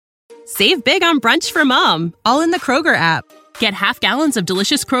Save big on brunch for mom, all in the Kroger app. Get half gallons of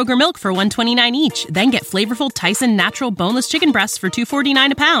delicious Kroger milk for $1.29 each. Then get flavorful Tyson natural boneless chicken breasts for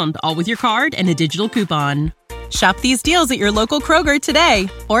 $2.49 a pound, all with your card and a digital coupon. Shop these deals at your local Kroger today,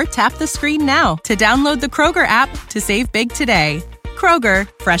 or tap the screen now to download the Kroger app to save big today. Kroger,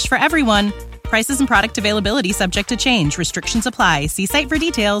 fresh for everyone. Prices and product availability subject to change. Restrictions apply. See site for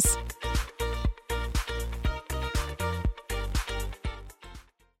details.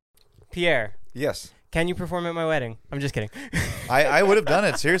 Pierre. Yes. Can you perform at my wedding? I'm just kidding. I would have done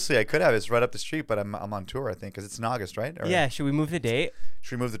it. Seriously, I could have. It's right up the street, but I'm on tour, I think, because it's in August, right? Or Yeah. Should we move the date?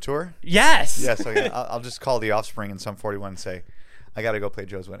 Should we move the tour? Yes. Yes. Okay. I'll just call the Offspring in Sum 41 and say, I got to go play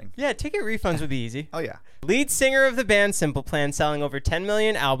Joe's wedding. Yeah, ticket refunds would be easy. Oh, yeah. Lead singer of the band Simple Plan, selling over 10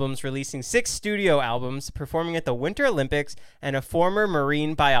 million albums, releasing 6 studio albums, performing at the Winter Olympics, and a former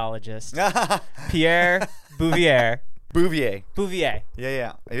marine biologist. Pierre Bouvier. Bouvier. Bouvier.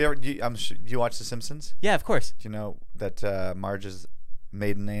 Yeah. Have you ever? Do you watch The Simpsons? Yeah, of course. Do you know that Marge's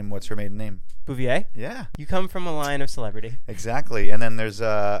maiden name? What's her maiden name? Bouvier? Yeah. You come from a line of celebrity. Exactly. And then there's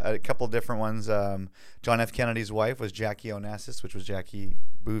a couple different ones. John F. Kennedy's wife was Jackie Onassis, which was Jackie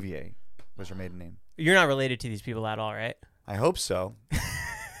Bouvier, was her maiden name. You're not related to these people at all, right? I hope so.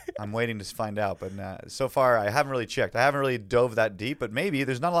 I'm waiting to find out, but so far I haven't really checked. I haven't really dove that deep, but maybe.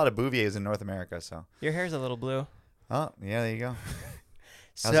 There's not a lot of Bouviers in North America, so. Your hair's a little blue. Oh, yeah, there you go.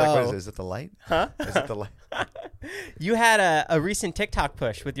 So, I was like, what is it the light? Huh? Is it the light? You had a recent TikTok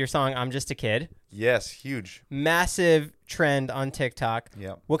push with your song "I'm Just a Kid." Yes, huge. Massive trend on TikTok.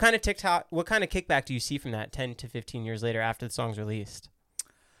 Yep. What kind of kickback do you see from that 10 to 15 years later after the song's released?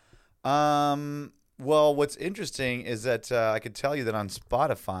 Well, what's interesting is that I could tell you that on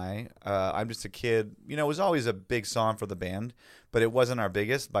Spotify, I'm Just a Kid, it was always a big song for the band, but it wasn't our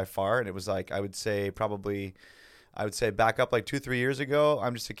biggest by far. And it was like, I would say back up like 2-3 years ago,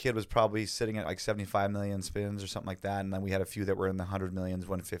 I'm Just a Kid was probably sitting at like 75 million spins or something like that. And then we had a few that were in the 100 millions,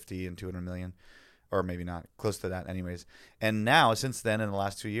 150 and 200 million, or maybe not, close to that anyways. And now, since then, in the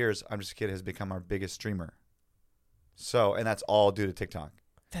last 2 years, I'm Just a Kid has become our biggest streamer. So, and that's all due to TikTok.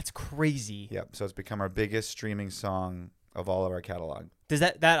 That's crazy. Yep. So it's become our biggest streaming song of all of our catalog. Does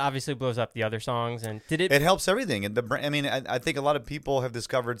that obviously blows up the other songs, and did it? It helps everything. And I think a lot of people have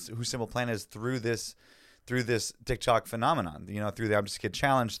discovered who Simple Plan is through this TikTok phenomenon. Through the I'm Just a Kid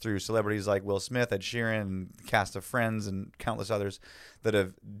challenge, through celebrities like Will Smith, Ed Sheeran, and cast of Friends, and countless others that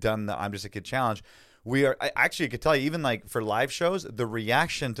have done the I'm Just a Kid challenge. I could tell you, even like for live shows, the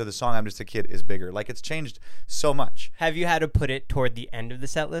reaction to the song I'm Just a Kid is bigger. Like, it's changed so much. Have you had to put it toward the end of the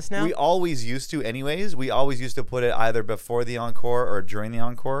set list now? We always used to anyways. We always used to put it either before the encore or during the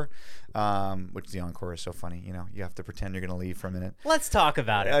encore, which the encore is so funny. You have to pretend you're going to leave for a minute. Let's talk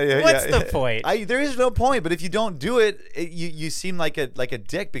about it. What's the point? There is no point, but if you don't do it, you seem like a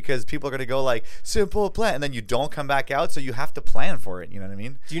dick, because people are going to go like, Simple Plan, and then you don't come back out, so you have to plan for it. You know what I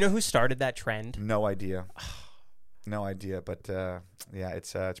mean? Do you know who started that trend? No idea. No idea, but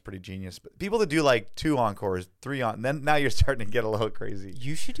it's pretty genius. But people that do like 2 encores, 3 then now you're starting to get a little crazy.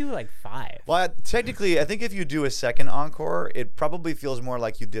 You should do like 5. Well, technically, I think if you do a second encore, it probably feels more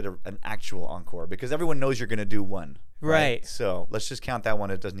like you did an actual encore, because everyone knows you're going to do one. Right. So let's just count that one.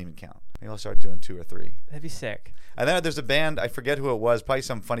 It doesn't even count. Maybe I'll start doing 2 or 3. That'd be sick. And then there's a band, I forget who it was, probably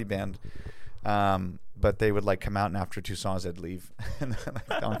some funny band, but they would like come out, and after 2 songs they'd leave and then like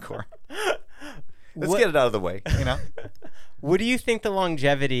the encore. Let's get it out of the way, What do you think the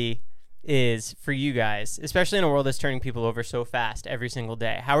longevity is for you guys, especially in a world that's turning people over so fast every single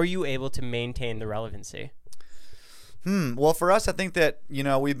day? How are you able to maintain the relevancy? Well, for us, I think that,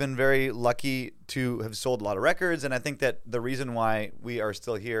 we've been very lucky to have sold a lot of records. And I think that the reason why we are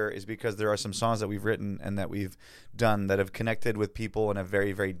still here is because there are some songs that we've written and that we've done that have connected with people in a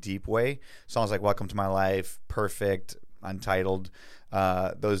very, very deep way. Songs like Welcome to My Life, Perfect, Untitled,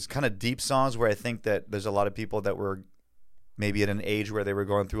 those kind of deep songs where I think that there's a lot of people that were maybe at an age where they were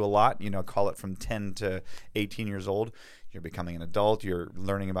going through a lot, call it from 10 to 18 years old. You're becoming an adult. You're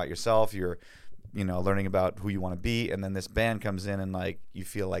learning about yourself. You're learning about who you want to be, and then this band comes in and like you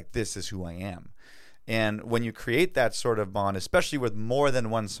feel like this is who I am. And when you create that sort of bond, especially with more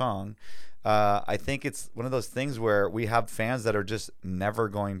than one song, I think it's one of those things where we have fans that are just never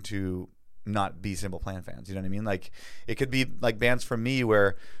going to not be Simple Plan fans. You know what I mean? Like, it could be like bands for me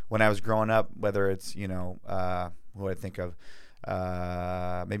where when I was growing up, whether it's who I think of,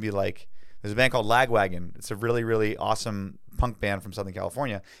 maybe like there's a band called Lagwagon. It's a really, really awesome punk band from Southern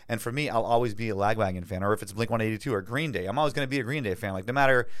California. And for me, I'll always be a Lagwagon fan. Or if it's Blink-182 or Green Day, I'm always going to be a Green Day fan. Like, no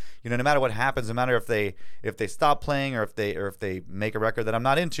matter what happens, no matter if they stop playing or if they make a record that I'm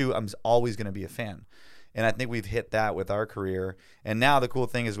not into, I'm always going to be a fan. And I think we've hit that with our career. And now the cool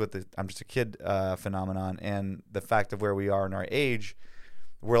thing is with the I'm Just a Kid phenomenon and the fact of where we are in our age,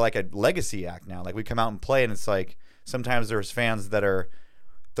 we're like a legacy act now. Like we come out and play, and it's like sometimes there's fans that are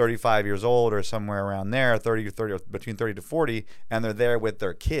 35 years old or somewhere around there, 30 between 30 to 40, and they're there with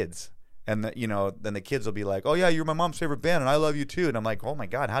their kids. And then the kids will be like, "Oh yeah, you're my mom's favorite band, and I love you too." And I'm like, "Oh my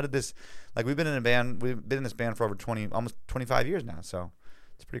God, how did this?" Like we've been in this band for over almost 25 years now. So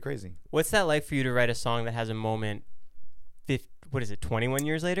it's pretty crazy. What's that like for you to write a song that has a moment? 21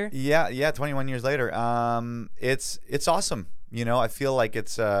 years later? Yeah, 21 years later. It's awesome. I feel like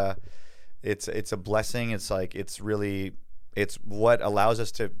it's a blessing. It's like it's what allows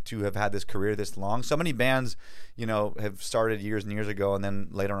us to have had this career this long. So many bands, have started years and years ago, and then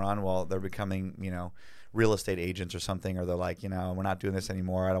later on, well, they're becoming, real estate agents or something, or they're like, we're not doing this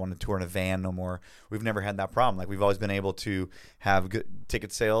anymore. I don't want to tour in a van no more. We've never had that problem. Like we've always been able to have good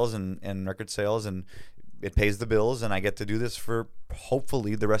ticket sales and record sales, and it pays the bills, and I get to do this for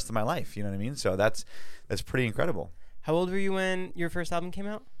hopefully the rest of my life. You know what I mean? So that's pretty incredible. How old were you when your first album came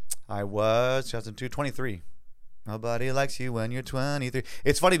out? I was 2002, 23. Nobody likes you when you're 23.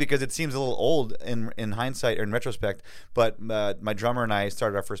 It's funny because it seems a little old in hindsight or in retrospect, but my drummer and I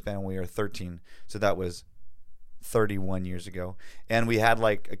started our first band when we were 13, so that was 31 years ago. And we had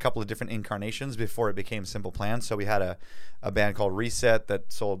like a couple of different incarnations before it became Simple Plan. So we had a band called Reset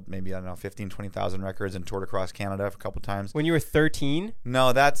that sold maybe, 15,000-20,000 records and toured across Canada a couple of times. When you were 13?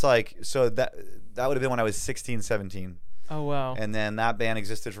 No, that's like, so that would have been when I was 16, 17. Oh, wow. And then that band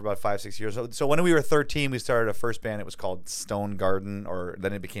existed for about 5-6 years. So when we were 13, we started a first band. It was called Stone Garden, or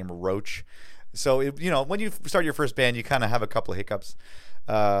then it became Roach. So, when you start your first band, you kind of have a couple of hiccups.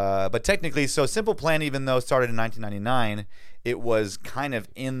 But technically, so Simple Plan, even though it started in 1999, it was kind of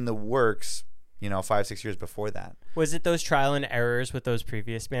in the works, 5-6 years before that. Was it those trial and errors with those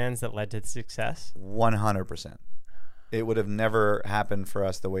previous bands that led to the success? 100%. It would have never happened for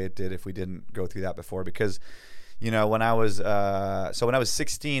us the way it did if we didn't go through that before, because when I was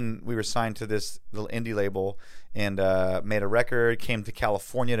 16, we were signed to this little indie label and made a record, came to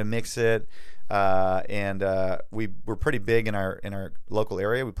California to mix it, and we were pretty big in our local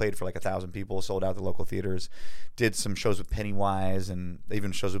area. We played for like 1,000 people, sold out the local theaters, did some shows with Pennywise and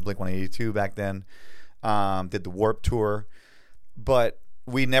even shows with Blink-182 back then, did the Warped Tour, but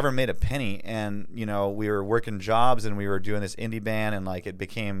we never made a penny. And we were working jobs and we were doing this indie band, and like it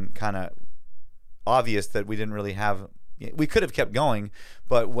became kind of obvious that we didn't really have, we could have kept going,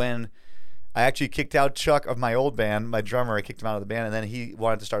 but when I actually kicked out Chuck of my old band, my drummer, I kicked him out of the band, and then he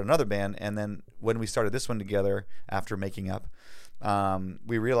wanted to start another band, and then when we started this one together after making up,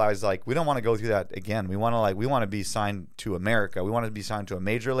 we realized like we don't want to go through that again. We want to be signed to America. We want to be signed to a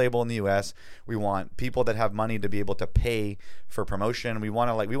major label in the US. We want people that have money to be able to pay for promotion. We want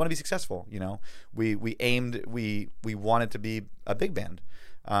to be successful, We wanted to be a big band.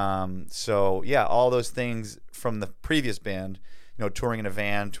 So yeah, all those things from the previous band, touring in a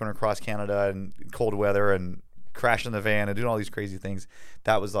van, touring across Canada in cold weather and crashing the van and doing all these crazy things.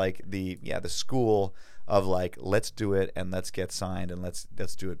 That was like the school of like, let's do it and let's get signed and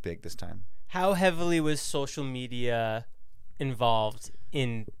let's do it big this time. How heavily was social media involved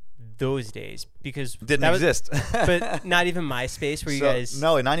in those days? Because didn't exist. But not even MySpace, where you guys...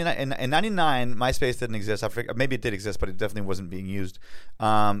 No, in 99, MySpace didn't exist. Maybe it did exist, but it definitely wasn't being used.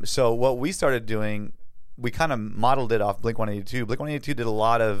 So what we started doing, we kind of modeled it off Blink-182. Blink-182 did a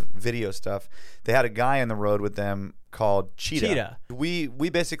lot of video stuff. They had a guy on the road with them called Cheetah. We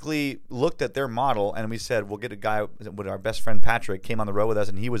basically looked at their model and we said, we'll get a guy with our best friend Patrick came on the road with us,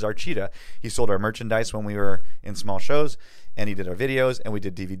 and he was our Cheetah. He sold our merchandise when we were in small shows, and he did our videos, and we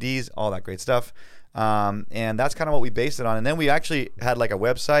did DVDs, all that great stuff. And that's kind of what we based it on. And then we actually had like a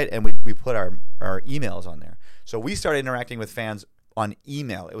website, and we put our emails on there. So we started interacting with fans on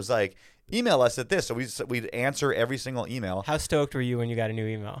email. It was like, email us at this. So we'd answer every single email. How stoked were you when you got a new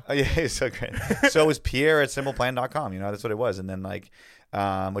email? Oh, yeah, it's so great. So it was Pierre at simpleplan.com. That's what it was. And then like,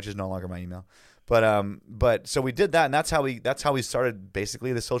 which is no longer my email. But so we did that, and that's how we started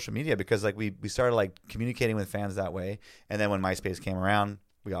basically the social media, because like we started like communicating with fans that way. And then when MySpace came around,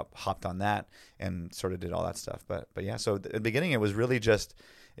 we got hopped on that and sort of did all that stuff. But yeah, so at the beginning it was really just,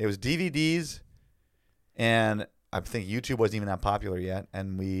 it was DVDs, and I think YouTube wasn't even that popular yet,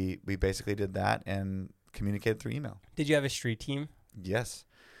 and we basically did that and communicated through email. Did you have a street team? Yes.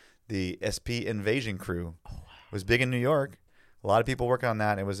 The SP Invasion crew was big in New York. A lot of people working on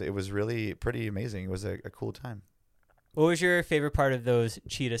that. It was really pretty amazing. It was a cool time. What was your favorite part of those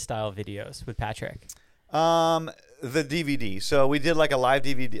Cheetah-style videos with Patrick? The DVD. So we did like a live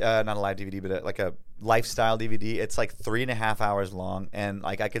DVD, not a live DVD, but like a lifestyle DVD. It's like 3.5 hours long, and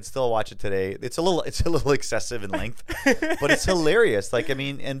like I could still watch it today. It's a little excessive in length, but it's hilarious. Like, I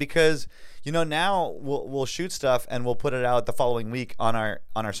mean, and because now we'll shoot stuff and we'll put it out the following week on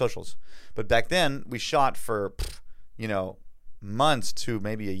our socials. But back then we shot for months to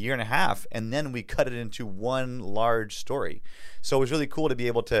maybe a year and a half, and then we cut it into one large story. So it was really cool to be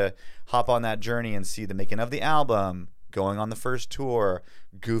able to hop on that journey and see the making of the album, going on the first tour,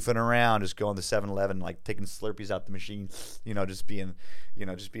 goofing around, just going to 7-Eleven, like taking Slurpees out the machine, just being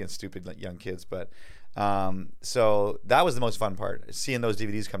stupid like young kids. But so that was the most fun part, seeing those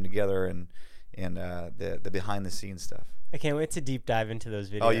DVDs come together and the behind the scenes stuff. I can't wait to deep dive into those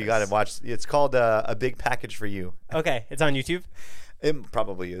videos. Oh, you got to watch. It's called A Big Package for You. Okay, it's on YouTube? It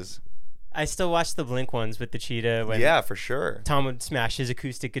probably is. I still watch the Blink ones with the cheetah. Yeah, for sure. Tom would smash his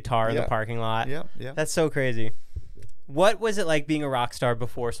acoustic guitar in the parking lot. Yeah. That's so crazy. What was it like being a rock star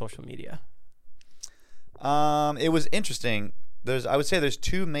before social media? It was interesting. I would say there's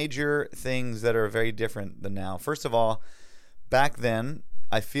two major things that are very different than now. First of all, back then,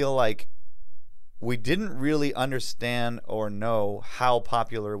 I feel like we didn't really understand or know how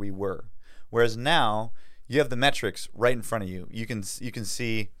popular we were. Whereas now, you have the metrics right in front of you. You can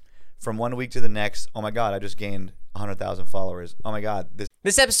see from one week to the next, oh my God, I just gained 100,000 followers. Oh my God.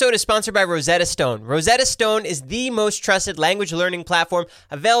 This episode is sponsored by Rosetta Stone. Rosetta Stone is the most trusted language learning platform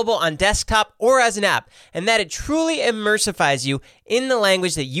available on desktop or as an app, and that it truly immersifies you in the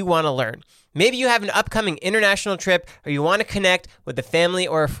language that you want to learn. Maybe you have an upcoming international trip or you want to connect with a family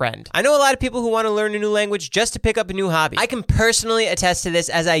or a friend. I know a lot of people who want to learn a new language just to pick up a new hobby. I can personally attest to this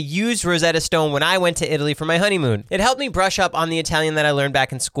as I used Rosetta Stone when I went to Italy for my honeymoon. It helped me brush up on the Italian that I learned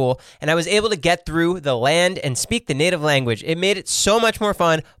back in school, and I was able to get through the land and speak the native language. It made it so much more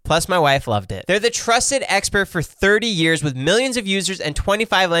fun, plus my wife loved it. They're the trusted expert for 30 years with millions of users and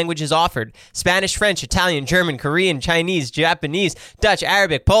 25 languages offered. Spanish, French, Italian, German, Korean, Chinese, Japanese, Dutch,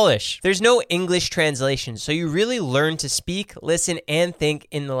 Arabic, Polish. There's no English translation, so you really learn to speak, listen, and think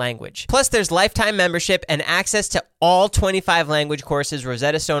in the language. Plus, there's lifetime membership and access to all 25 language courses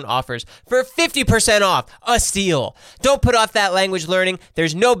Rosetta Stone offers for 50% off. A steal. Don't put off that language learning.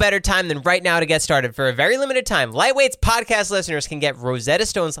 There's no better time than right now to get started. For a very limited time, Lightweight's podcast listeners can get Rosetta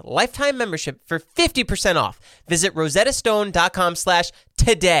Stone's lifetime membership for 50% off. Visit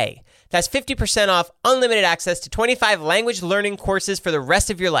rosettastone.com/today. That's 50% off unlimited access to 25 language learning courses for the rest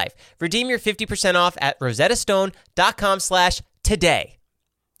of your life. Redeem your 50% off at rosettastone.com/today.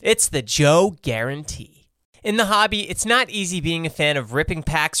 It's the Joe guarantee. In the hobby, it's not easy being a fan of ripping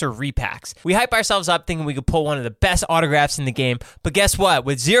packs or repacks. We hype ourselves up thinking we could pull one of the best autographs in the game, but guess what?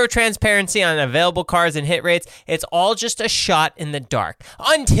 With zero transparency on available cards and hit rates, it's all just a shot in the dark.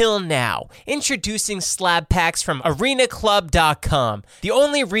 Until now. Introducing slab packs from arenaclub.com, the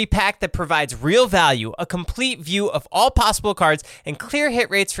only repack that provides real value, a complete view of all possible cards, and clear hit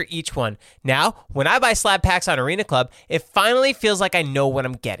rates for each one. Now, when I buy slab packs on Arena Club, it finally feels like I know what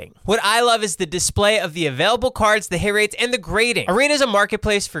I'm getting. What I love is the display of the available cards, the hit rates, and the grading. Arena is a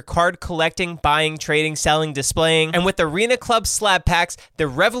marketplace for card collecting, buying, trading, selling, displaying, and with Arena Club slab packs, they're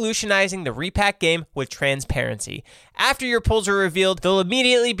revolutionizing the repack game with transparency. After your pulls are revealed, they'll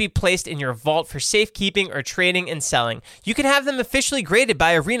immediately be placed in your vault for safekeeping or trading and selling. You can have them officially graded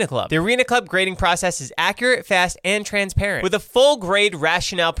by Arena Club. The Arena Club grading process is accurate, fast, and transparent, with a full grade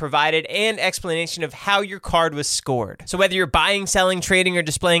rationale provided and explanation of how your card was scored. So whether you're buying, selling, trading, or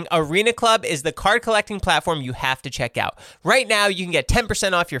displaying, Arena Club is the card collecting platform you have to check out. Right now, you can get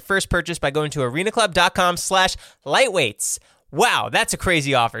 10% off your first purchase by going to arenaclub.com/lightweights. Wow, that's a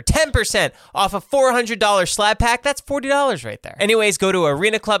crazy offer. 10% off a $400 slab pack. That's $40 right there. Anyways, go to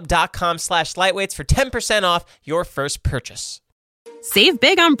arenaclub.com/lightweights for 10% off your first purchase. Save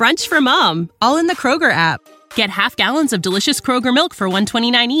big on brunch for mom, all in the Kroger app. Get half gallons of delicious Kroger milk for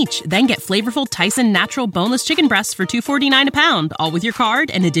 $1.29 each. Then get flavorful Tyson natural boneless chicken breasts for $2.49 a pound, all with your card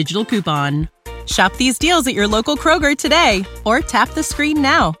and a digital coupon. Shop these deals at your local Kroger today, or tap the screen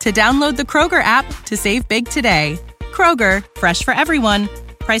now to download the Kroger app to save big today. Kroger, fresh for everyone.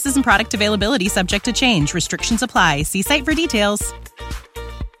 Prices and product availability subject to change. Restrictions apply. See site for details.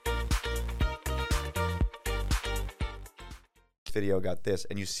 Video got this,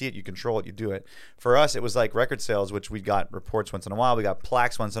 and you see it, you control it, you do it. For us, it was like record sales, which we got reports once in a while, we got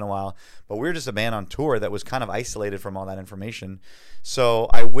plaques once in a while, but we were just a band on tour that was kind of isolated from all that information. So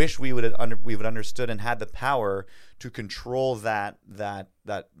I wish we would understood and had the power to control that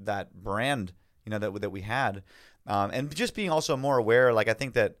brand, that we had, and just being also more aware. Like, I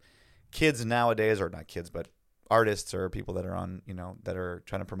think that kids nowadays, or not kids, but artists or people that are on, that are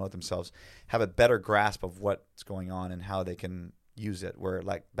trying to promote themselves, have a better grasp of what's going on and how they can use it. Where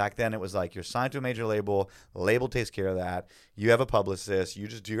like back then it was like you're signed to a major label, the label takes care of that. You have a publicist, you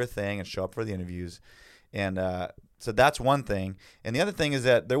just do your thing and show up for the interviews. And so that's one thing. And the other thing is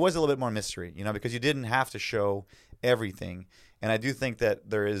that there was a little bit more mystery, because you didn't have to show everything. And I do think that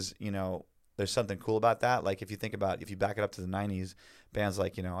there is, there's something cool about that. Like if you back it up to the 90s, bands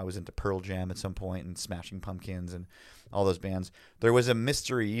like, I was into Pearl Jam at some point and Smashing Pumpkins and all those bands. There was a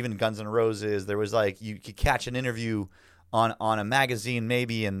mystery, even Guns N' Roses. There was like, you could catch an interview on a magazine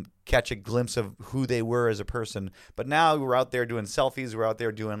maybe and catch a glimpse of who they were as a person. But now we're out there doing selfies. We're out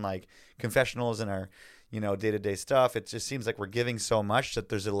there doing like confessionals and our, day-to-day stuff. It just seems like we're giving so much that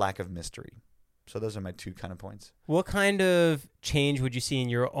there's a lack of mystery. So those are my two kind of points. What kind of change would you see in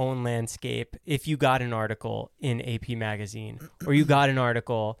your own landscape if you got an article in AP Magazine or you got an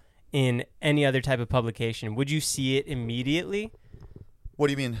article in any other type of publication? Would you see it immediately? What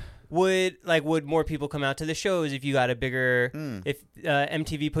do you mean? Would more people come out to the shows if you got a bigger, if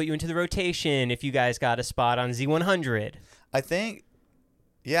MTV put you into the rotation, if you guys got a spot on Z100? I think,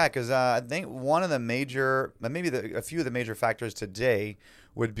 yeah, because I think one of the major, maybe a few of the major factors today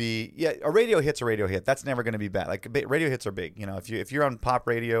would be, a radio hit's a radio hit. That's never going to be bad. Like radio hits are big. If you're on pop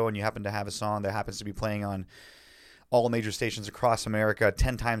radio and you happen to have a song that happens to be playing on all major stations across America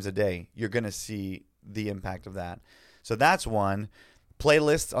 10 times a day, you're going to see the impact of that. So that's one.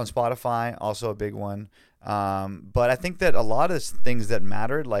 Playlists on Spotify, also a big one. But I think that a lot of things that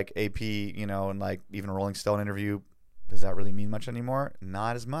mattered, like AP, and like even a Rolling Stone interview, does that really mean much anymore?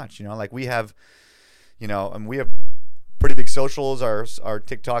 Not as much. Like we have, and we have pretty big socials. Our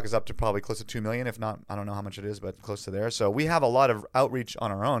TikTok is up to probably close to 2 million, if not, I don't know how much it is, but close to there. So we have a lot of outreach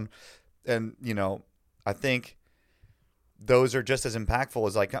on our own. And, I think those are just as impactful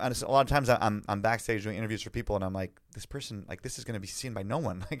as like, a lot of times I'm backstage doing interviews for people and I'm like, this person, like this is going to be seen by no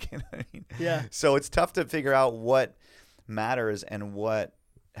one. Like, what I mean? Yeah. So it's tough to figure out what matters and what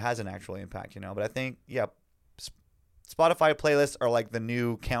has an actual impact, But I think, Spotify playlists are like the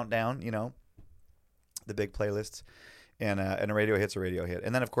new countdown, the big playlists, and a radio hit's a radio hit.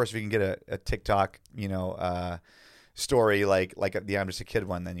 And then of course if you can get a TikTok, story like the I'm Just a Kid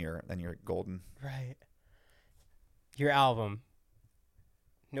one, then you're golden. Right. Your album,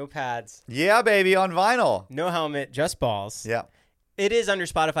 no pads. Yeah, baby, on vinyl. No helmet, just balls. Yeah. It is under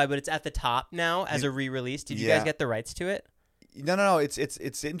Spotify, but it's at the top now as a re-release. Did you guys get the rights to it? No.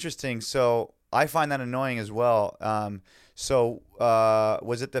 It's interesting. So I find that annoying as well. Was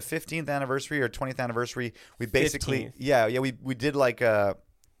it the 15th anniversary or 20th anniversary? We basically, 15th. We did like I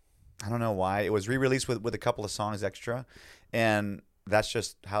don't know why. It was re-released with a couple of songs extra, and that's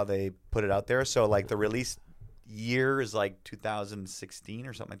just how they put it out there. So like the release year is like 2016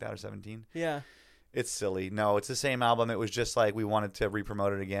 or something like that, or 17. Yeah. It's silly. No, it's the same album. It was just like we wanted to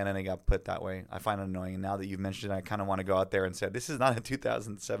re-promote it again, and it got put that way. I find it annoying. And now that you've mentioned it, I kind of want to go out there and say, this is not a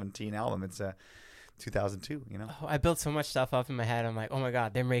 2017 album. It's a 2002, Oh, I built so much stuff up in my head. I'm like, oh, my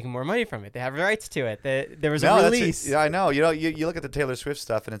God, they're making more money from it. They have rights to it. There was a release. Yeah, I know. You look at the Taylor Swift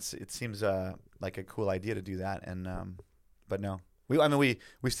stuff, and it seems like a cool idea to do that. And but no. We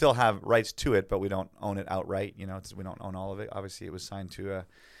still have rights to it, but we don't own it outright. We don't own all of it. Obviously, it was signed to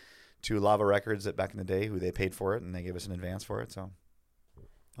Lava Records back in the day, who they paid for it, and they gave us an advance for it. So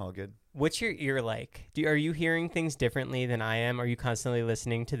all good. What's your ear like? Are you hearing things differently than I am? Are you constantly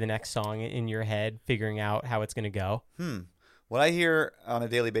listening to the next song in your head, figuring out how it's going to go? What I hear on a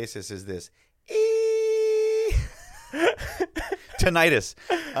daily basis is this. Tinnitus.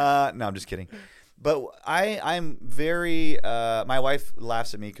 No, I'm just kidding. But I'm very. My wife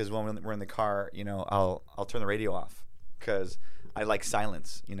laughs at me because when we're in the car, I'll turn the radio off because I like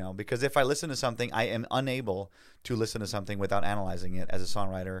silence. Because if I listen to something, I am unable to listen to something without analyzing it as a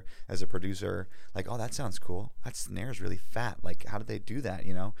songwriter, as a producer. Like, oh, that sounds cool. That snare is really fat. Like, how did they do that?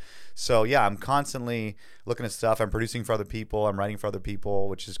 So yeah, I'm constantly looking at stuff. I'm producing for other people. I'm writing for other people,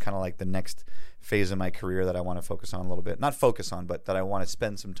 which is kind of like the next phase of my career that I want to focus on a little bit. Not focus on, but that I want to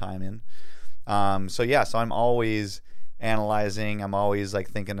spend some time in. So I'm always analyzing. I'm always like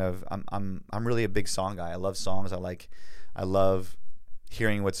thinking of. I'm really a big song guy. I love songs. I love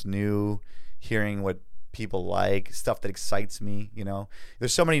hearing what's new, hearing what people like, stuff that excites me.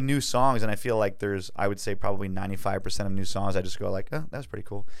 There's so many new songs, and I feel like I would say probably 95% of new songs. I just go like, oh, that was pretty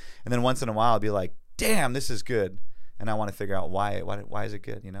cool, and then once in a while I'll be like, damn, this is good, and I want to figure out why is it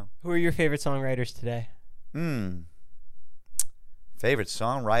good. Who are your favorite songwriters today? Favorite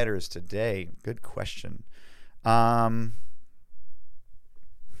songwriters today? Good question. I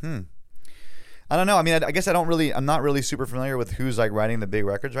don't know. I mean, I guess I'm not really super familiar with who's like writing the big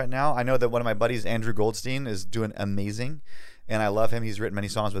records right now. I know that one of my buddies, Andrew Goldstein, is doing amazing, and I love him. He's written many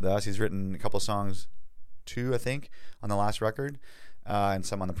songs with us. He's written a couple of songs 2, I think, on the last record, and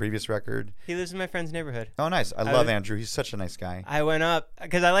some on the previous record. He lives in my friend's neighborhood. Oh, nice. I love Andrew. He's such a nice guy. I went up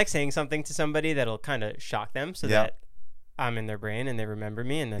because I like saying something to somebody that'll kind of shock them so that I'm in their brain and they remember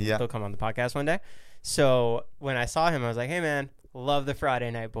me, and then they'll come on the podcast one day. So when I saw him, I was like, hey, man, love the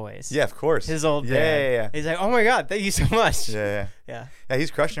Friday Night Boys. Yeah, of course. His old band. Yeah. He's like, oh, my God, thank you so much. Yeah, he's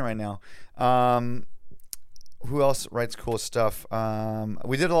crushing it right now. Who else writes cool stuff?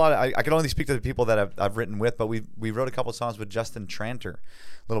 We did a lot. I can only speak to the people that I've written with, but we wrote a couple songs with Justin Tranter a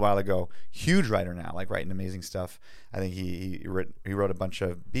little while ago. Huge writer now, like writing amazing stuff. I think he wrote a bunch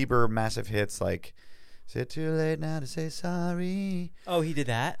of Bieber massive hits, like "Is it too late now to say sorry?" Oh, he did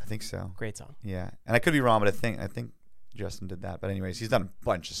that? I think so. Great song. Yeah, and I could be wrong, but I think Justin did that. But anyways, he's done a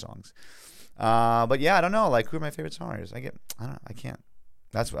bunch of songs. But yeah, I don't know. Like, who are my favorite songwriters? I can't.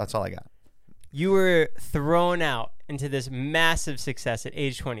 That's all I got. You were thrown out into this massive success at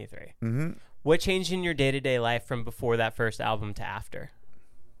age 23. Mm-hmm. What changed in your day-to-day life from before that first album to after?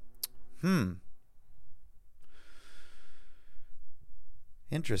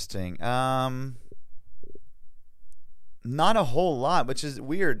 Interesting. Not a whole lot, which is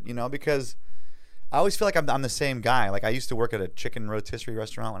weird, because I always feel like I'm the same guy. Like, I used to work at a chicken rotisserie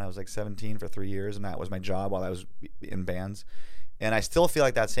restaurant when I was like 17 for 3 years, and that was my job while I was in bands. And I still feel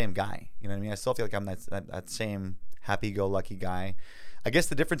like that same guy. You know what I mean? I still feel like I'm that same happy-go-lucky guy. I guess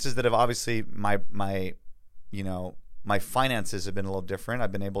the difference is that obviously my finances have been a little different.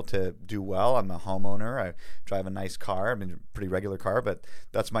 I've been able to do well. I'm a homeowner. I drive a nice car. I mean, a pretty regular car, but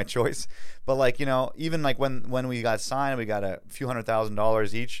that's my choice. But even like when we got signed, we got a few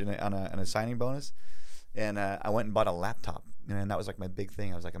 $100,000 each on a signing bonus. And I went and bought a laptop. And that was like my big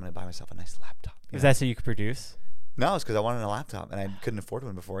thing. I was like, I'm going to buy myself a nice laptop. Was that so you could produce? No, it's because I wanted a laptop and I couldn't afford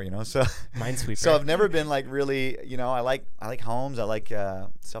one before, So Minesweeper. So I've never been like really, I like homes, I like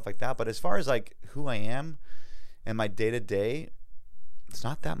stuff like that. But as far as like who I am and my day to day, it's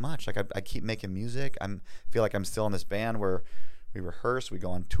not that much. Like I keep making music. Feel like I'm still in this band where we rehearse, we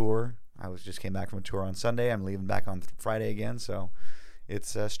go on tour. I just came back from a tour on Sunday. I'm leaving back on Friday again. So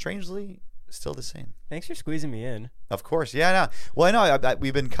it's strangely still the same. Thanks for squeezing me in. Of course. Yeah, no. Well, I know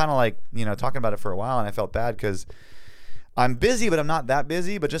we've been kind of like, talking about it for a while, and I felt bad because I'm busy, but I'm not that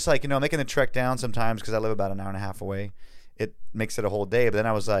busy. But just like, making the trek down sometimes because I live about an hour and a half away, it makes it a whole day. But then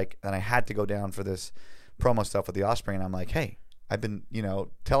I was like, and I had to go down for this promo stuff with the Offspring, and I'm like, hey, I've been,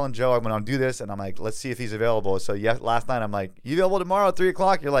 telling Joe I'm going to do this, and I'm like, let's see if he's available. So last night I'm like, you available tomorrow at 3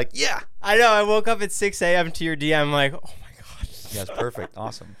 o'clock? You're like, yeah. I know. I woke up at 6 a.m. to your DM. Like, oh my God. Yeah, it's perfect.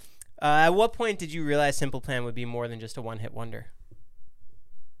 Awesome. At what point did you realize Simple Plan would be more than just a one-hit wonder?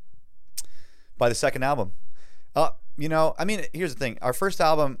 By the second album. Here's the thing. Our first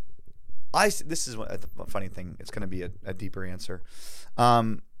album, this is a funny thing. It's going to be a deeper answer.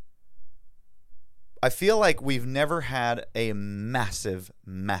 I feel like we've never had a massive,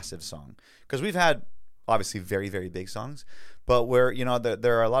 massive song. Because we've had, obviously, very, very big songs. But where,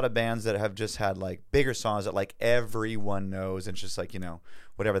 there are a lot of bands that have just had, like, bigger songs that, like, everyone knows. And it's just, like,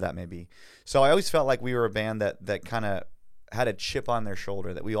 whatever that may be. So I always felt like we were a band that kind of had a chip on their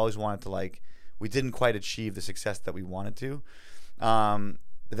shoulder. That we always wanted to, like, we didn't quite achieve the success that we wanted to.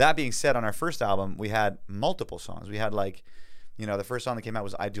 That being said, on our first album, we had multiple songs. We had, like, the first song that came out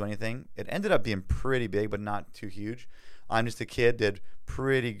was I'd Do Anything. It ended up being pretty big, but not too huge. I'm Just a Kid did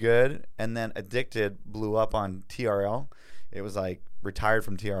pretty good. And then Addicted blew up on TRL. It was like retired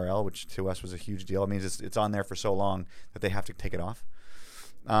from TRL, which to us was a huge deal. It means it's on there for so long that they have to take it off.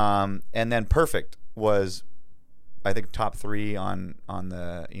 And then Perfect was, I think, top 3 on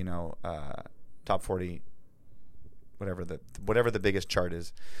the top 40, whatever the biggest chart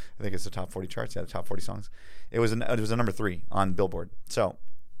is. I think it's the top 40 charts. Yeah, the top 40 songs. It was a number 3 on Billboard. So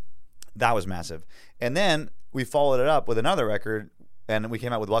that was massive. And then we followed it up with another record. And we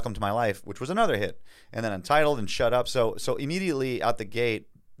came out with Welcome to My Life, which was another hit. And then Untitled and Shut Up. So immediately out the gate,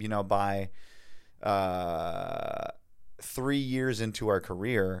 by 3 years into our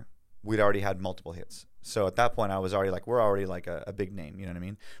career, we'd already had multiple hits. So at that point, I was already like, we're already like a big name, you know what I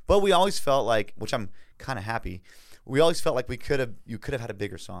mean? But we always felt like, which I'm kind of happy, we always felt like you could have had a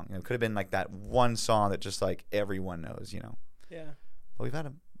bigger song. It could have been like that one song that just like everyone knows, Yeah. But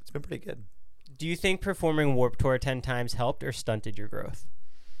it's been pretty good. Do you think performing Warped Tour 10 times helped or stunted your growth?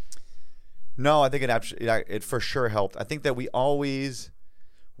 No, I think it for sure helped. I think that we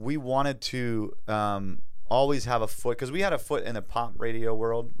wanted to always have a foot, because we had a foot in the pop radio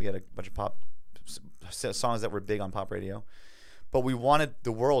world. We had a bunch of pop songs that were big on pop radio, but we wanted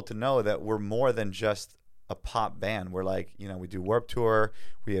the world to know that we're more than just a pop band. We're like, we do Warped Tour.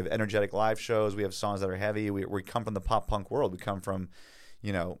 We have energetic live shows. We have songs that are heavy. We come from the pop punk world. We come from,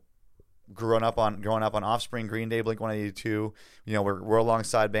 growing up on Offspring, Green Day, Blink-182. You know, we're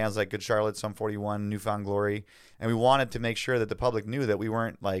alongside bands like Good Charlotte, Sum 41, Newfound Glory, and we wanted to make sure that the public knew that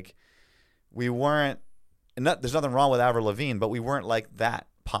there's nothing wrong with Avril Lavigne, but we weren't like that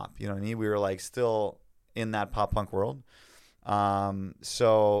pop. You know what I mean? We were like still in that pop punk world.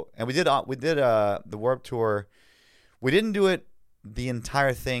 So, and we did the Warped Tour. We didn't do it the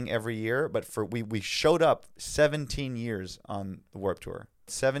entire thing every year, but we showed up 17 years on the Warped Tour.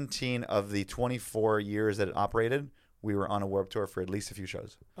 17 of the 24 years that it operated, we were on a Warped Tour for at least a few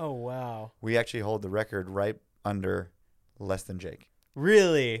shows. Oh, wow. We actually hold the record right under Less Than Jake.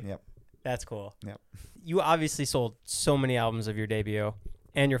 Really? Yep. That's cool. Yep. You obviously sold so many albums of your debut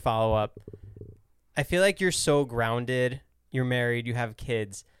and your follow-up. I feel like you're so grounded. You're married. You have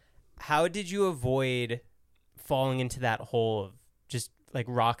kids. How did you avoid falling into that hole of just like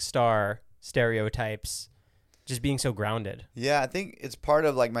rock star stereotypes, just being so grounded? Yeah, I think it's part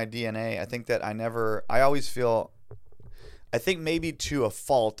of like my DNA. I think that I always feel, I think maybe to a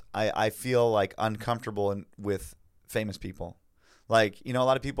fault, I feel like uncomfortable with famous people. Like, you know, a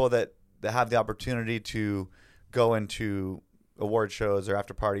lot of people that have the opportunity to go into award shows or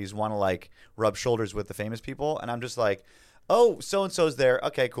after parties want to like rub shoulders with the famous people. And I'm just like, oh, so-and-so's there.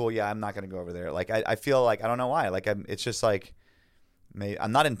 Okay, cool. Yeah, I'm not going to go over there. Like, I feel like, I don't know why. Like, it's just like,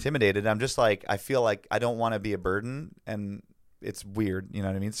 I'm not intimidated. I'm just like, I feel like I don't want to be a burden, and it's weird. You know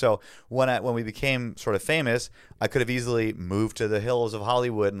what I mean? So when we became sort of famous, I could have easily moved to the hills of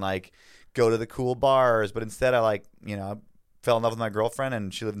Hollywood and like go to the cool bars. But instead I fell in love with my girlfriend,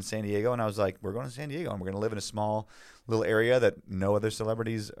 and she lived in San Diego, and I was like, we're going to San Diego, and we're going to live in a small little area that no other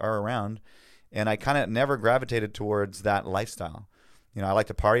celebrities are around. And I kind of never gravitated towards that lifestyle. You know, I like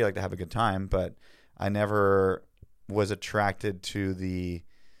to party, I like to have a good time, but I never was attracted to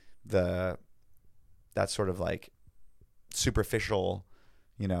that sort of like superficial,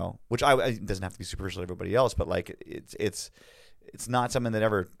 you know, which it doesn't have to be superficial to everybody else, but like it's not something that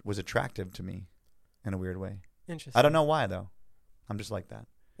ever was attractive to me in a weird way. Interesting. I don't know why though. I'm just like that.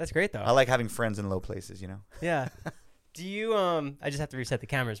 That's great though. I like having friends in low places, you know? Yeah. Do you, I just have to reset the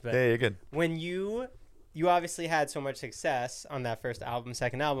cameras, but yeah, you're good. When you obviously had so much success on that first album,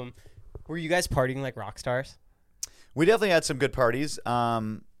 second album, were you guys partying like rock stars? We definitely had some good parties. A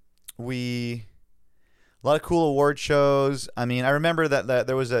lot of cool award shows. I mean, I remember that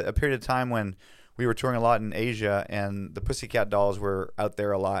there was a period of time when we were touring a lot in Asia, and the Pussycat Dolls were out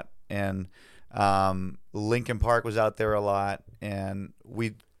there a lot, and Linkin Park was out there a lot, and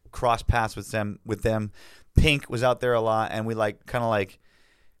we crossed paths with them. Pink was out there a lot, and we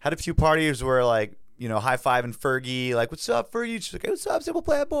had a few parties where like, you know, high-fiving Fergie, like, what's up, Fergie? She's like, hey, what's up, Simple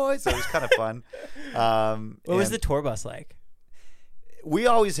Plan Boys? So it was kind of fun. What was the tour bus like? We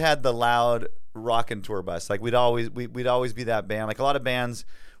always had the loud rockin' tour bus. Like, we'd always be that band. Like, a lot of bands,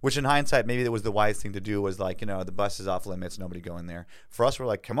 which in hindsight, maybe it was the wise thing to do, was like, you know, the bus is off limits, nobody go in there. For us, we're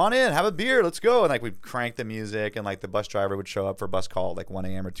like, come on in, have a beer, let's go. And like, we'd crank the music, and like the bus driver would show up for a bus call at like 1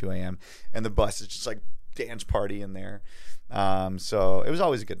 a.m. or 2 a.m. And the bus is just like dance party in there. So it was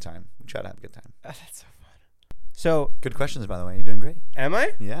always a good time. We try to have a good time. Oh, that's so fun. So good questions, by the way. You're doing great. Am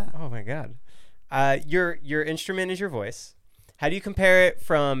I? Yeah. Oh my God. Your instrument is your voice. How do you compare it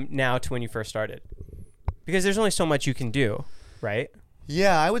from now to when you first started? Because there's only so much you can do, right?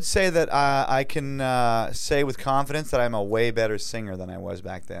 Yeah, I would say that I can say with confidence that I'm a way better singer than I was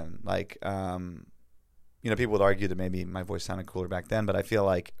back then. Like, you know, people would argue that maybe my voice sounded cooler back then, but I feel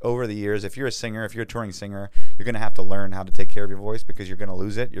like over the years, if you're a singer, if you're a touring singer, you're going to have to learn how to take care of your voice, because you're going to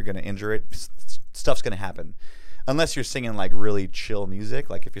lose it. You're going to injure it. Stuff's going to happen. Unless you're singing like really chill music,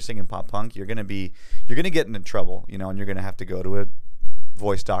 like if you're singing pop punk, you're going to get into trouble, you know, and you're going to have to go to a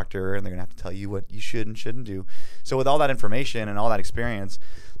voice doctor, and they're going to have to tell you what you should and shouldn't do. So with all that information and all that experience,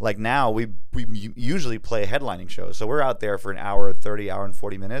 like now we usually play headlining shows. So we're out there for an hour, 30 hour and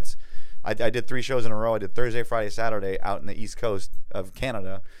 40 minutes. I did 3 shows in a row. I did Thursday, Friday, Saturday out in the East Coast of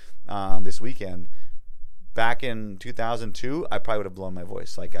Canada this weekend. Back in 2002, I probably would have blown my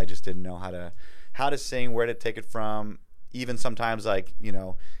voice. Like, I just didn't know how to sing, where to take it from. Even sometimes, like, you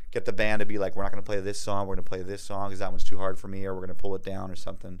know, get the band to be like, we're not going to play this song, we're going to play this song because that one's too hard for me, or we're going to pull it down or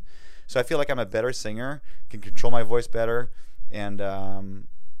something. So I feel like I'm a better singer, can control my voice better, and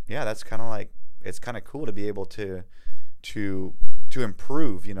yeah, that's kind of like, it's kind of cool to be able to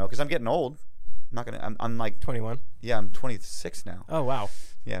improve, you know, because I'm getting old. I'm like 21. Yeah, I'm 26 now. Oh wow.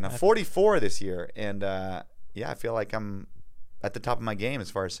 Yeah, now 44 this year, and yeah, I feel like I'm at the top of my game as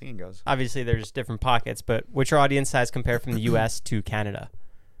far as singing goes. Obviously, there's different pockets, but what's your audience size compared from the U.S. to Canada?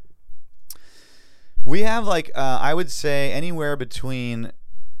 We have like I would say anywhere between,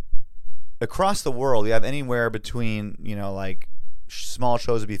 across the world, we have anywhere between, you know, like small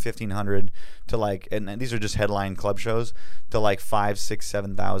shows would be 1,500 to like, and these are just headline club shows, to like 5, 6,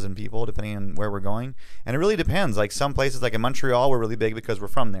 7,000 people, depending on where we're going. And it really depends. Like some places, like in Montreal, we're really big because we're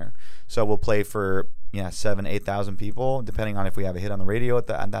from there. So we'll play for 7,000, 8,000 people, depending on if we have a hit on the radio at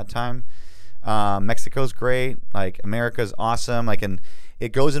that time. Mexico's great. Like America's awesome. Like, and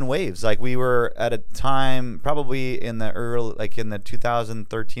it goes in waves. Like we were at a time probably in the early, like in the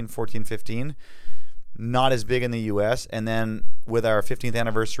 2013, 14, 15, not as big in the U.S. And then with our 15th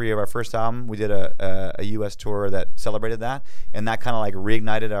anniversary of our first album, we did a U.S. tour that celebrated that, and that kind of like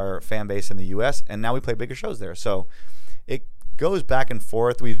reignited our fan base in the U.S. And now we play bigger shows there. So it goes back and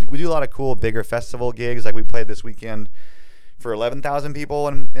forth. We do a lot of cool bigger festival gigs. Like we played this weekend for 11,000 people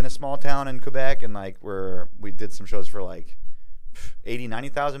in a small town in Quebec, and like we did some shows for like 80,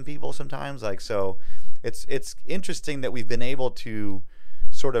 90,000 people sometimes. Like, so it's interesting that we've been able to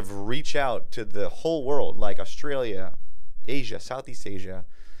sort of reach out to the whole world, like Australia, Asia, Southeast Asia.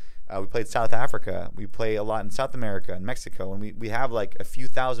 We played South Africa. We play a lot in South America and Mexico, and we have like a few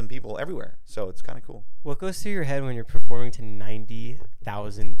thousand people everywhere. So it's kind of cool. What goes through your head when you're performing to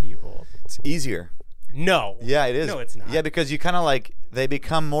 90,000 people? It's easier. No. Yeah, it is. No, it's not. Yeah, because you kind of like, they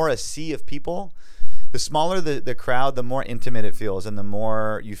become more a sea of people. The smaller the crowd, the more intimate it feels, and the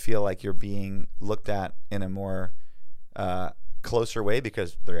more you feel like you're being looked at in a more closer way,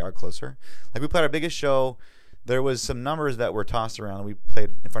 because they are closer. Like we played our biggest show, there was some numbers that were tossed around. We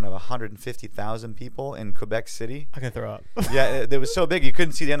played in front of 150,000 people in Quebec City. I can throw up. Yeah, it was so big you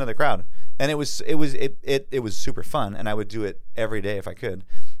couldn't see the end of the crowd, and it was super fun, and I would do it every day if I could.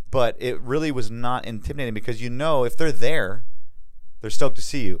 But it really was not intimidating, because if they're there, they're stoked to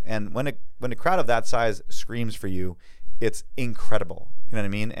see you. And when a crowd of that size screams for you, it's incredible. You know what I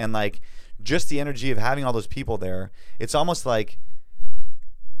mean? And like just the energy of having all those people there, it's almost like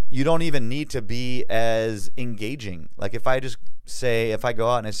you don't even need to be as engaging. Like if I go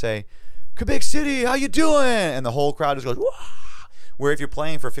out and I say, Quebec City, how you doing? And the whole crowd just goes, wah! Where if you're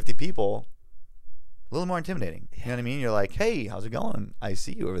playing for 50 people, a little more intimidating. You know what I mean? You're like, hey, how's it going? I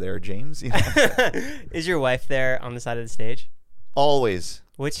see you over there, James. You know? Is your wife there on the side of the stage? Always.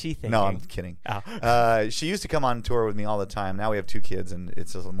 What's she thinking? No, I'm kidding. Oh. She used to come on tour with me all the time. Now we have 2 kids, and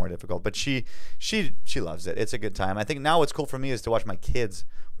it's a little more difficult. But she loves it. It's a good time. I think now what's cool for me is to watch my kids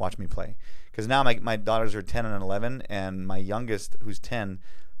watch me play. Because now my daughters are 10 and 11, and my youngest, who's 10,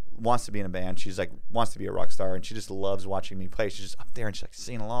 wants to be in a band. She's like wants to be a rock star, and she just loves watching me play. She's just up there and she's like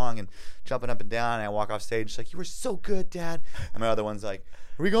singing along and jumping up and down. And I walk off stage, she's like, "You were so good, Dad." And my other one's like,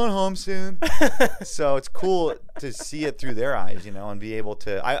 "Are we going home soon?" So it's cool to see it through their eyes, and be able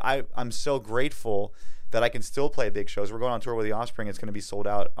to. I'm so grateful that I can still play big shows. We're going on tour with The Offspring. It's going to be sold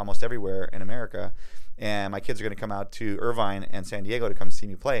out almost everywhere in America. And my kids are going to come out to Irvine and San Diego to come see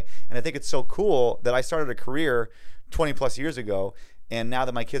me play. And I think it's so cool that I started a career 20 plus years ago. And now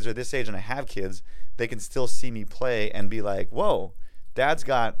that my kids are this age and I have kids, they can still see me play and be like, whoa, Dad's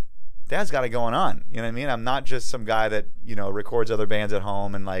got it going on. You know what I mean? I'm not just some guy that, records other bands at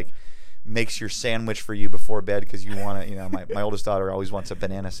home and like makes your sandwich for you before bed because you want to, my oldest daughter always wants a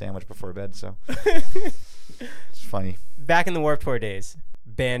banana sandwich before bed. So it's funny. Back in the Warped Tour days,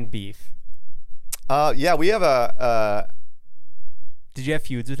 band beef. Yeah, we have Did you have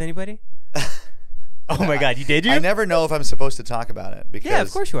feuds with anybody? Oh my God, you did? I never know if I'm supposed to talk about it because yeah, of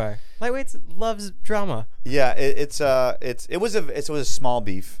course you are. Lightweights loves drama. Yeah, it was a small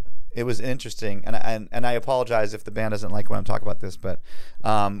beef. It was interesting, and I apologize if the band doesn't like when I'm talking about this, but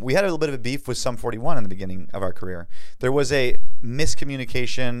we had a little bit of a beef with Sum 41 in the beginning of our career. There was a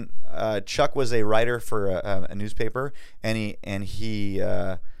miscommunication. Chuck was a writer for a newspaper, and he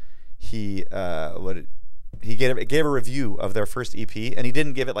gave a review of their first EP, and he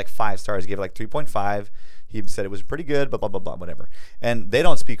didn't give it like 5 stars. He gave it like 3.5. He said it was pretty good, blah, blah, blah, blah, whatever. And they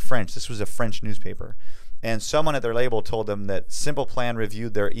don't speak French. This was a French newspaper. And someone at their label told them that Simple Plan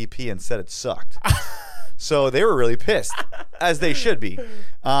reviewed their EP and said it sucked. So they were really pissed, as they should be.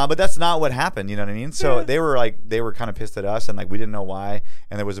 But that's not what happened, you know what I mean? So they were kind of pissed at us, and like we didn't know why.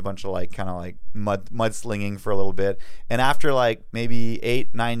 And there was a bunch of like kind of like mudslinging for a little bit. And after like maybe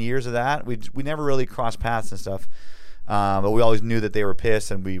 8-9 years of that, we never really crossed paths and stuff. But we always knew that they were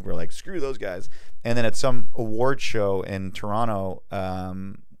pissed, and we were like, screw those guys. And then at some award show in Toronto,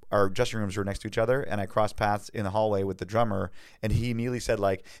 our dressing rooms were next to each other, and I crossed paths in the hallway with the drummer, and he immediately said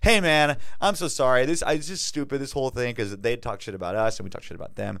like, "Hey man, I'm so sorry. It's just stupid, this whole thing, because they talked shit about us and we talked shit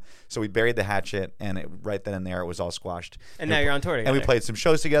about them." So we buried the hatchet, and right then and there it was all squashed. And now you're on tour together. And we played some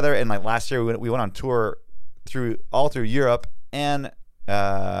shows together, and like last year we went on tour through Europe, and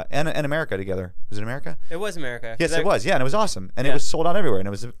and America together. Was it America? It was America. Yes, it was. Yeah, and it was awesome, and it was sold out everywhere, and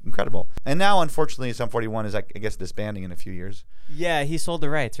it was incredible. And now, unfortunately, Sum 41 is, I guess, disbanding in a few years. Yeah, he sold the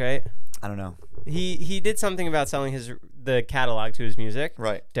rights, right? I don't know. He did something about selling the catalog to his music.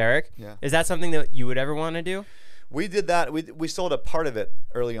 Right. Derek? Yeah. Is that something that you would ever want to do? We did that. We sold a part of it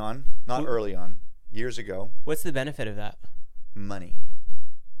early on. Not early on. Years ago. What's the benefit of that? Money.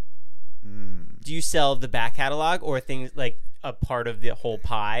 Do you sell the back catalog or things like a part of the whole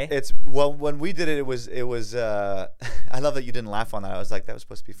pie? When we did it, it was I love that you didn't laugh on that. I was like, that was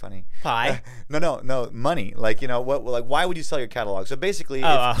supposed to be funny. Pie? No, money. Like, why would you sell your catalog? So basically,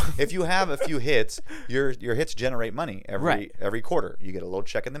 if you have a few hits, your hits generate money every quarter. You get a little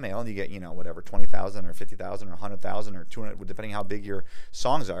check in the mail, and you get, whatever, 20,000 or 50,000 or 100,000 or 200, depending how big your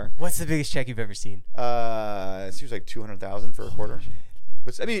songs are. What's the biggest check you've ever seen? It seems like 200,000 for a quarter. Shit.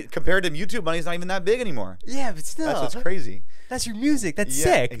 Which, I mean, compared to YouTube money, it's not even that big anymore. Yeah, but still. That's what's crazy. That's your music. That's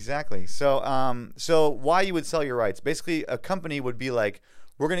sick. Exactly. So why you would sell your rights? Basically, a company would be like,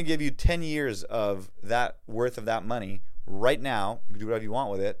 we're going to give you 10 years of that worth of that money right now. You can do whatever you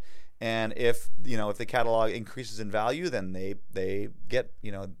want with it. And if the catalog increases in value, then they get,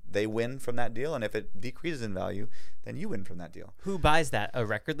 they win from that deal. And if it decreases in value, then you win from that deal. Who buys that? A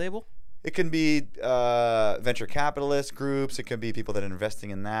record label? It can be venture capitalist groups. It can be people that are investing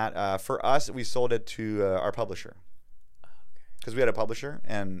in that. For us, we sold it to our publisher because we had a publisher,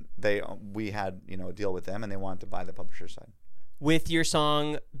 and we had a deal with them, and they wanted to buy the publisher side. With your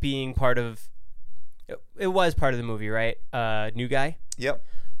song being part of, it was part of the movie, right? New Guy. Yep.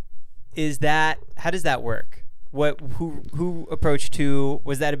 How does that work? Who approached to?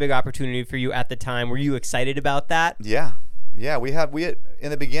 Was that a big opportunity for you at the time? Were you excited about that? Yeah. Yeah, we had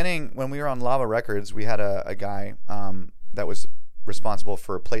in the beginning when we were on Lava Records, we had a guy that was responsible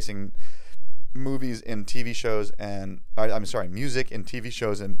for placing movies in TV shows music in TV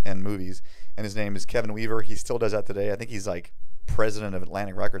shows and movies, and his name is Kevin Weaver. He still does that today. I think he's like president of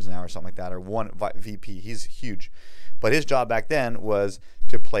Atlantic Records now or something like that, or one VP. He's huge. But his job back then was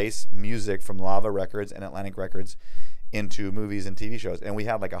to place music from Lava Records and Atlantic Records into movies and TV shows, and we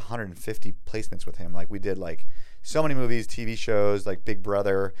had like 150 placements with him. Like, we did like so many movies, TV shows, like Big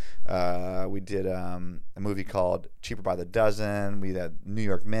Brother. We did a movie called Cheaper by the Dozen. We had New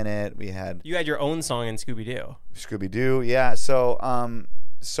York Minute. You had your own song in Scooby-Doo, yeah. So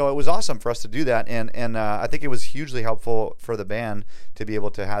it was awesome for us to do that, and I think it was hugely helpful for the band to be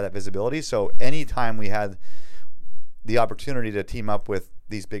able to have that visibility. So anytime we had the opportunity to team up with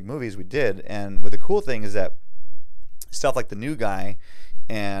these big movies, we did. And the cool thing is that stuff like The New Guy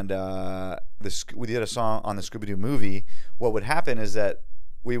and we did a song on the Scooby-Doo movie. What would happen is that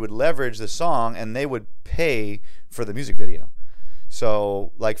we would leverage the song, and they would pay for the music video.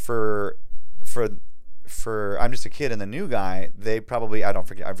 So, like for I'm Just a Kid and The New Guy, they probably I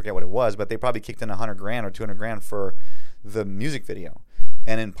forget what it was, but they probably kicked in $100,000 or $200,000 for the music video.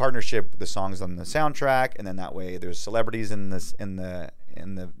 And in partnership, the songs on the soundtrack, and then that way there's celebrities in the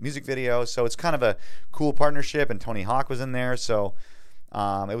music video. So it's kind of a cool partnership, and Tony Hawk was in there, so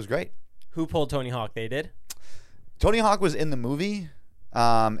it was great. Who pulled Tony Hawk? They did? Tony Hawk was in the movie,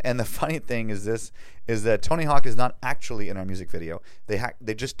 and the funny thing is that Tony Hawk is not actually in our music video.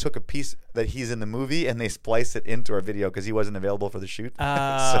 They just took a piece that he's in the movie, and they spliced it into our video because he wasn't available for the shoot.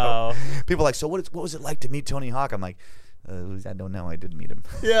 Oh. So people are like, so what was it like to meet Tony Hawk? I'm like, I don't know. I didn't meet him.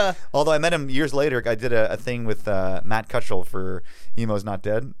 Yeah. Although I met him years later. I did a thing with Matt Cutchell for Emo's Not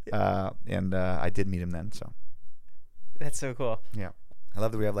Dead, and I did meet him then. So that's so cool. Yeah, I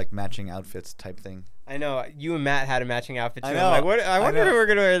love that we have like matching outfits type thing. I know you and Matt had a matching outfit too. I know. I'm like, I wonder if we're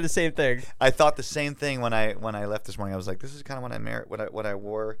gonna wear the same thing. I thought the same thing when I left this morning. I was like, this is kind of what I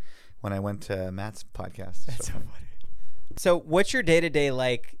wore when I went to Matt's podcast. That's so funny. So what's your day-to-day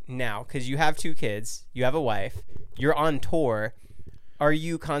like now? Because you have 2 kids, you have a wife, you're on tour. Are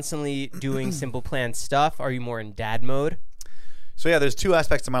you constantly doing Simple Plan stuff? Are you more in dad mode? So yeah, there's 2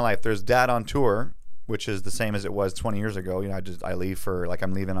 aspects to my life. There's dad on tour, which is the same as it was 20 years ago. I leave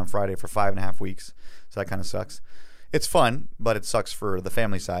I'm leaving on Friday for 5.5 weeks. So that kind of sucks. It's fun, but it sucks for the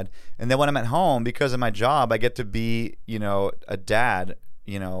family side. And then when I'm at home, because of my job, I get to be, a dad,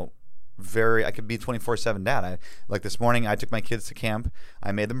 I could be 24/7 dad. Like this morning, I took my kids to camp.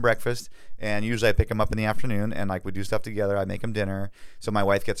 I made them breakfast, and usually I pick them up in the afternoon, and like we do stuff together. I make them dinner, so my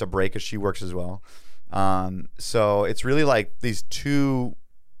wife gets a break because she works as well. So it's really like these 2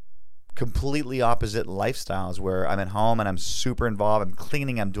 completely opposite lifestyles where I'm at home and I'm super involved. I'm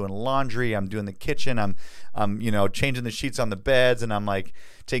cleaning, I'm doing laundry, I'm doing the kitchen, I'm changing the sheets on the beds, and I'm like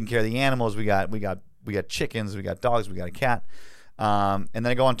taking care of the animals. We got chickens, we got dogs, we got a cat. And then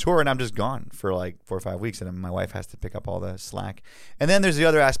I go on tour and I'm just gone for like 4 or 5 weeks, and then my wife has to pick up all the slack. And then there's the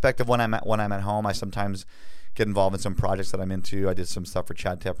other aspect of when I'm at home. I sometimes get involved in some projects that I'm into. I did some stuff for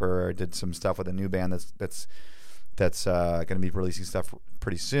Chad Tepper. I did some stuff with a new band that's going to be releasing stuff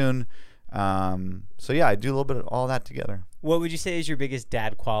pretty soon. So yeah, I do a little bit of all that together. What would you say is your biggest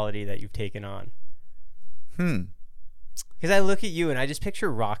dad quality that you've taken on? Because I look at you and I just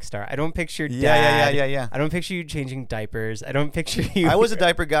picture rock star. I don't picture dad. Yeah. I don't picture you changing diapers. I don't picture you. I was a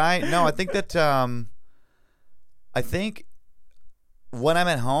diaper guy. No, I think that I think when I'm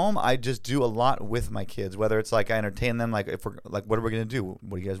at home, I just do a lot with my kids. Whether it's like I entertain them, like if we're like, what are we gonna do?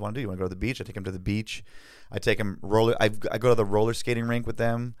 What do you guys want to do? You want to go to the beach? I take them to the beach. I take them I go to the roller skating rink with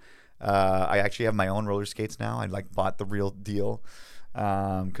them. I actually have my own roller skates now. I like bought the real deal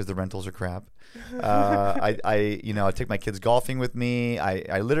because the rentals are crap. I take my kids golfing with me.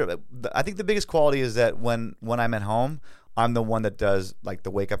 I literally, I think the biggest quality is that when I'm at home, I'm the one that does like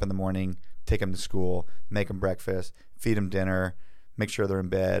the wake up in the morning, take them to school, make them breakfast, feed them dinner, make sure they're in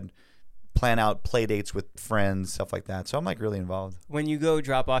bed, plan out play dates with friends, stuff like that. So I'm like really involved. When you go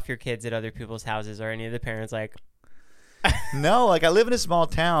drop off your kids at other people's houses, are any of the parents like? No, like I live in a small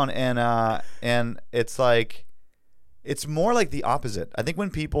town, and it's like, it's more like the opposite. I think when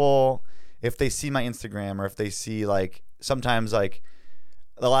people, if they see my Instagram or if they see like, sometimes like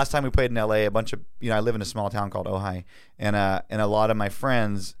the last time we played in LA, a bunch of, I live in a small town called Ojai, and a lot of my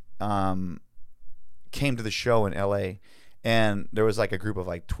friends came to the show in LA, and there was like a group of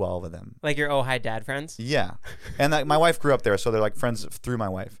like 12 of them. Like your Ojai dad friends? Yeah. And like, my wife grew up there, so they're like friends through my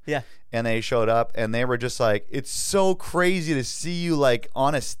wife. Yeah. And they showed up, and they were just like, it's so crazy to see you like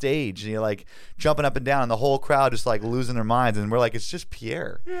on a stage, and you're like jumping up and down, and the whole crowd just like losing their minds. And we're like, it's just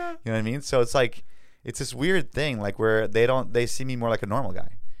Pierre. Yeah. You know what I mean? So it's like, it's this weird thing, like where they see me more like a normal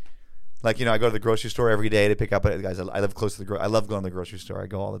guy. Like, I go to the grocery store every day to pick up, guys, I live close to I love going to the grocery store. I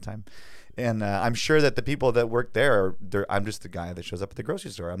go all the time. And I'm sure that the people that work there, I'm just the guy that shows up at the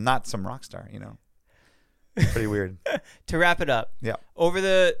grocery store. I'm not some rock star, Pretty weird. To wrap it up, yeah. Over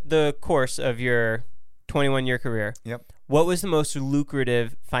the course of your 21-year career, yep. What was the most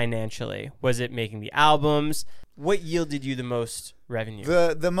lucrative financially? Was it making the albums? What yielded you the most revenue?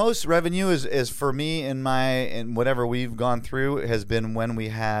 The most revenue is for me in whatever we've gone through has been when we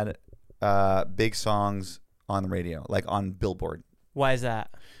had big songs on the radio, like on Billboard. Why is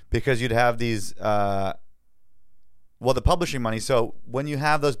that? Because you'd have these, the publishing money. So when you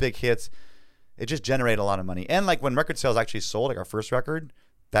have those big hits, it just generated a lot of money. And like when record sales actually sold, like our first record,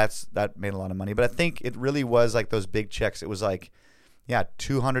 that made a lot of money. But I think it really was like those big checks. It was like,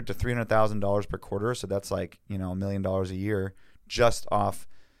 $200,000 to $300,000 per quarter. So that's like, $1 million a year just off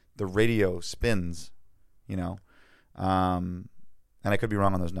the radio spins, and I could be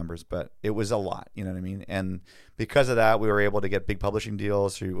wrong on those numbers, but it was a lot, you know what I mean? And because of that, we were able to get big publishing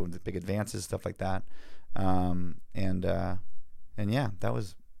deals through big advances, stuff like that. And yeah, that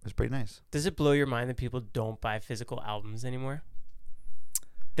was pretty nice. Does it blow your mind that people don't buy physical albums anymore?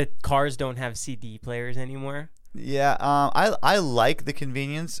 That cars don't have CD players anymore? Yeah, I like the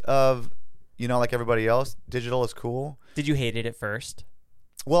convenience of, like everybody else, digital is cool. Did you hate it at first?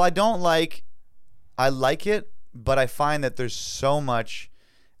 Well, I like it, but I find that there's so much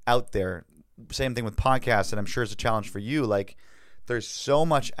out there. Same thing with podcasts, and I'm sure it's a challenge for you. Like, there's so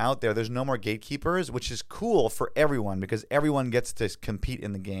much out there. There's no more gatekeepers, which is cool for everyone because everyone gets to compete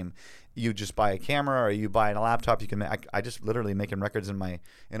in the game. You just buy a camera or you buy a laptop. You can. I just literally making records in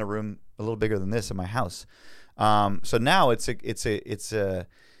a room a little bigger than this in my house. So now it's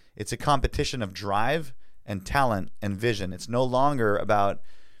a competition of drive and talent and vision. It's no longer about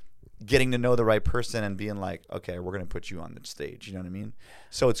getting to know the right person and being like, okay, we're going to put you on the stage. You know what I mean?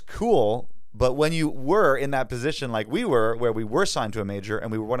 So it's cool. But when you were in that position like we were, where we were signed to a major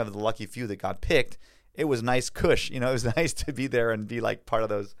and we were one of the lucky few that got picked, it was nice cush. It was nice to be there and be like part of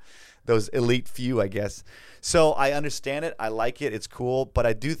those elite few, I guess. So I understand it. I like it. It's cool. But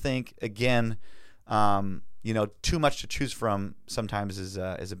I do think, again, too much to choose from sometimes is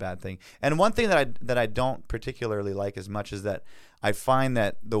a bad thing. And one thing that I don't particularly like as much is that I find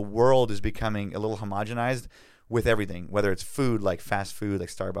that the world is becoming a little homogenized with everything, whether it's food, like fast food, like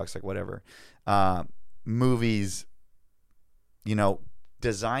Starbucks, like whatever, movies,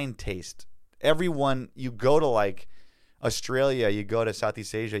 design taste. Everyone, you go to like Australia, you go to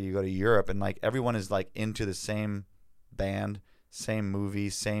Southeast Asia, you go to Europe, and like everyone is like into the same band, same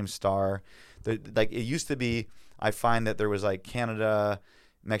movie, same star. Like it used to be, I find that there was like Canada,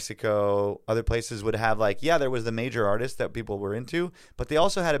 Mexico, other places would have like, there was the major artists that people were into, but they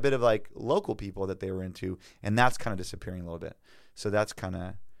also had a bit of like local people that they were into, and that's kind of disappearing a little bit. So that's kind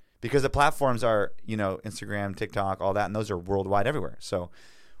of because the platforms are, Instagram, TikTok, all that, and those are worldwide everywhere. So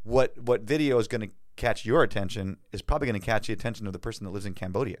what video is going to catch your attention is probably going to catch the attention of the person that lives in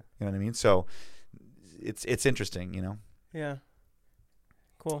Cambodia. You know what I mean? So it's interesting, Yeah.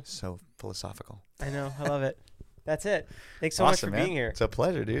 Cool. So philosophical. I know. I love it. That's it. Thanks so much for being here. It's a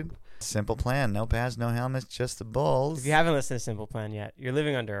pleasure, dude. Simple Plan. No pads, no helmets, just the balls. If you haven't listened to Simple Plan yet, you're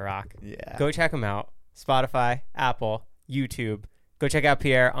living under a rock. Yeah. Go check them out. Spotify, Apple, YouTube. Go check out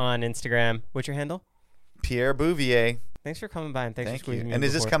Pierre on Instagram. What's your handle? Pierre Bouvier. Thanks for coming by and thanks for squeezing me in. And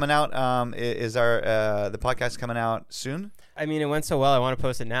is this coming out? Is our the podcast coming out soon? I mean, it went so well. I want to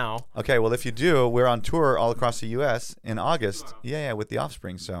post it now. Okay. Well, if you do, we're on tour all across the U.S. in August. Yeah, with the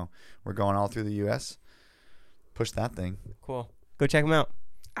Offspring. So we're going all through the U.S. Push that thing. Cool. Go check them out.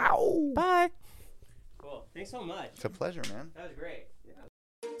 Ow. Bye. Cool. Thanks so much. It's a pleasure, man. That was great.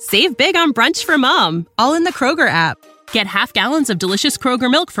 Save big on brunch for mom, all in the Kroger app. Get half gallons of delicious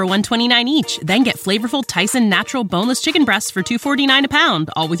Kroger milk for $1.29 each. Then get flavorful Tyson natural boneless chicken breasts for $2.49 a pound,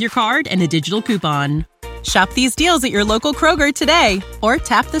 all with your card and a digital coupon. Shop these deals at your local Kroger today, or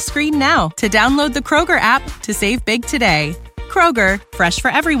tap the screen now to download the Kroger app to save big today. Kroger, fresh for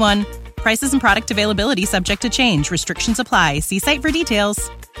everyone. Prices and product availability subject to change. Restrictions apply. See site for details.